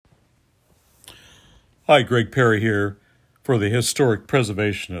Hi, Gregg Perry here for the Historic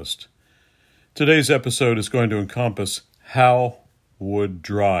Preservationist. Today's episode is going to encompass how wood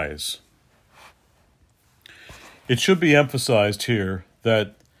dries. It should be emphasized here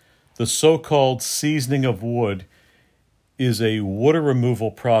that the so-called seasoning of wood is a water removal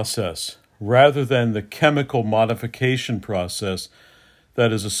process rather than the chemical modification process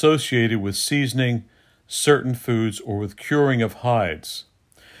that is associated with seasoning certain foods or with curing of hides.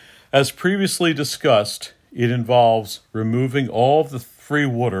 As previously discussed, it involves removing all of the free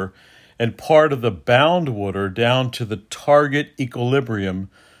water and part of the bound water down to the target equilibrium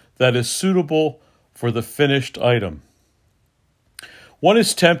that is suitable for the finished item. One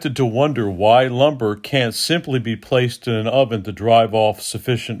is tempted to wonder why lumber can't simply be placed in an oven to drive off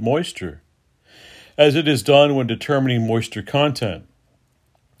sufficient moisture, as it is done when determining moisture content.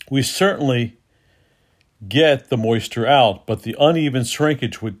 We certainly get the moisture out, but the uneven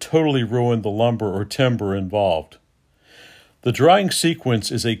shrinkage would totally ruin the lumber or timber involved. The drying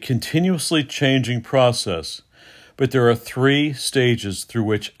sequence is a continuously changing process, but there are 3 stages through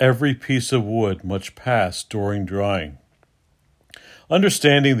which every piece of wood must pass during drying.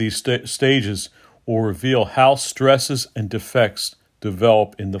 Understanding these stages will reveal how stresses and defects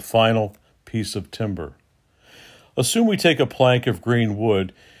develop in the final piece of timber. Assume we take a plank of green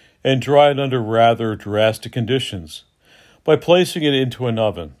wood and dry it under rather drastic conditions by placing it into an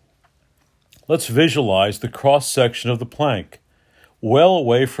oven. Let's visualize the cross-section of the plank, well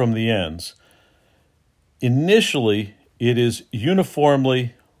away from the ends. Initially, it is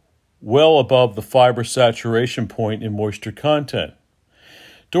uniformly well above the fiber saturation point in moisture content.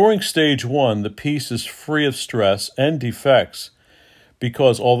 During stage 1, the piece is free of stress and defects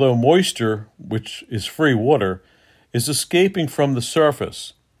because although moisture, which is free water, is escaping from the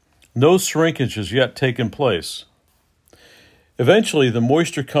surface, no shrinkage has yet taken place. Eventually, the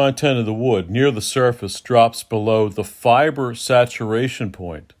moisture content of the wood near the surface drops below the fiber saturation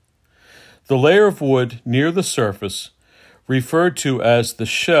point. The layer of wood near the surface, referred to as the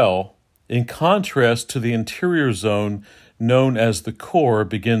shell, in contrast to the interior zone known as the core,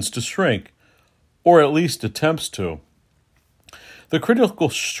 begins to shrink, or at least attempts to. The critical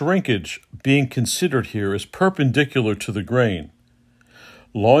shrinkage being considered here is perpendicular to the grain.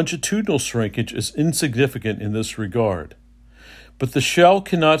 Longitudinal shrinkage is insignificant in this regard, but the shell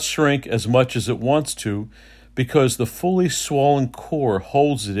cannot shrink as much as it wants to because the fully swollen core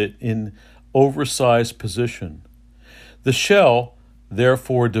holds it in oversized position. The shell,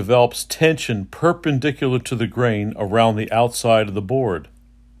 therefore, develops tension perpendicular to the grain around the outside of the board.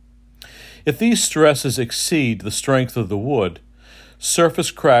 If these stresses exceed the strength of the wood, surface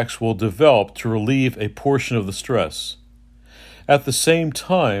cracks will develop to relieve a portion of the stress. At the same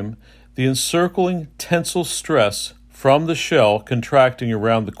time, the encircling tensile stress from the shell contracting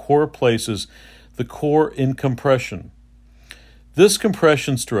around the core places the core in compression. This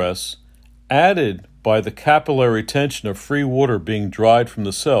compression stress, added by the capillary tension of free water being dried from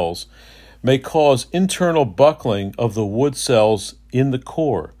the cells, may cause internal buckling of the wood cells in the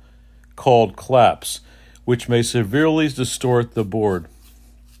core, called collapse, which may severely distort the board.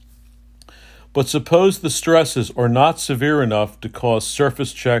 But suppose the stresses are not severe enough to cause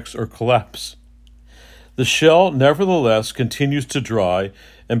surface checks or collapse. The shell nevertheless continues to dry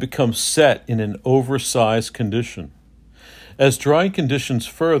and becomes set in an oversized condition. As drying conditions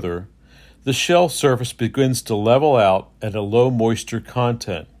further, the shell surface begins to level out at a low moisture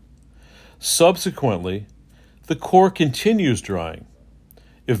content. Subsequently, the core continues drying,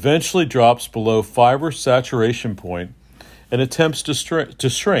 eventually drops below fiber saturation point, and attempts to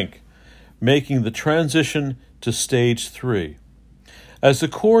shrink, making the transition to stage 3. As the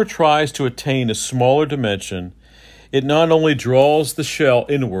core tries to attain a smaller dimension, it not only draws the shell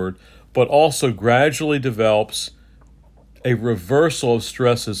inward, but also gradually develops a reversal of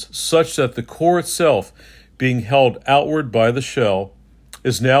stresses such that the core itself, being held outward by the shell,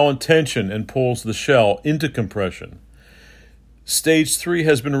 is now in tension and pulls the shell into compression. Stage 3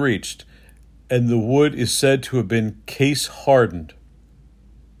 has been reached, and the wood is said to have been case hardened.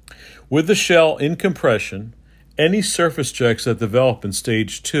 With the shell in compression, any surface checks that develop in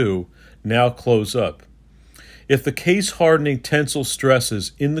stage 2 now close up. If the case hardening tensile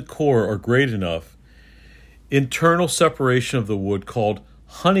stresses in the core are great enough, internal separation of the wood called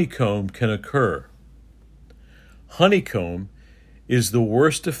honeycomb can occur. Honeycomb is the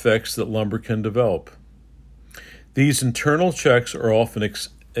worst effects that lumber can develop. These internal checks are often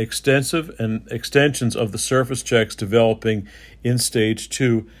extensive and extensions of the surface checks developing in stage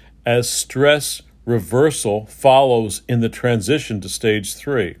 2 as stress reversal follows in the transition to stage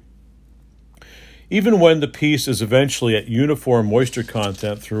 3. Even when the piece is eventually at uniform moisture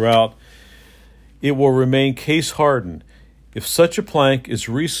content throughout, it will remain case hardened. If such a plank is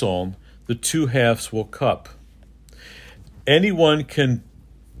resawn, the two halves will cup. Anyone can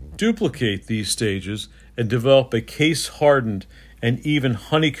duplicate these stages and develop a case-hardened and even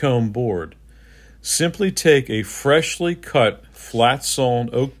honeycomb board. Simply take a freshly cut, flat-sawn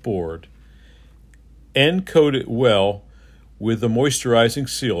oak board, and coat it well with a moisturizing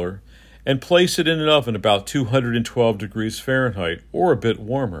sealer, and place it in an oven about 212 degrees Fahrenheit or a bit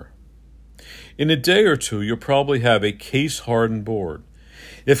warmer. In a day or two, you'll probably have a case-hardened board.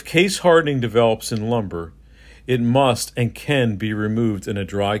 If case hardening develops in lumber, it must and can be removed in a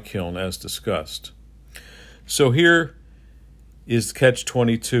dry kiln as discussed. So here is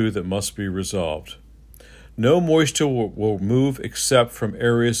catch-22 that must be resolved. No moisture will move except from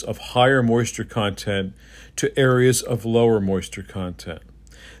areas of higher moisture content to areas of lower moisture content.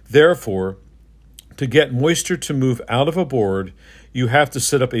 Therefore, to get moisture to move out of a board, you have to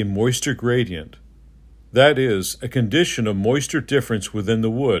set up a moisture gradient. That is, a condition of moisture difference within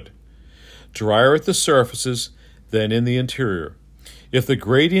the wood, drier at the surfaces than in the interior. If the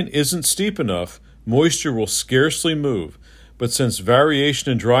gradient isn't steep enough, moisture will scarcely move, but since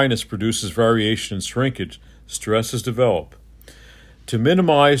variation in dryness produces variation in shrinkage, stresses develop. To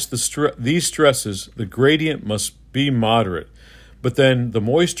minimize these stresses, the gradient must be moderate, but then the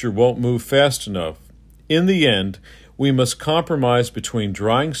moisture won't move fast enough. In the end, we must compromise between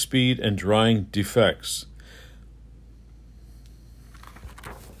drying speed and drying defects.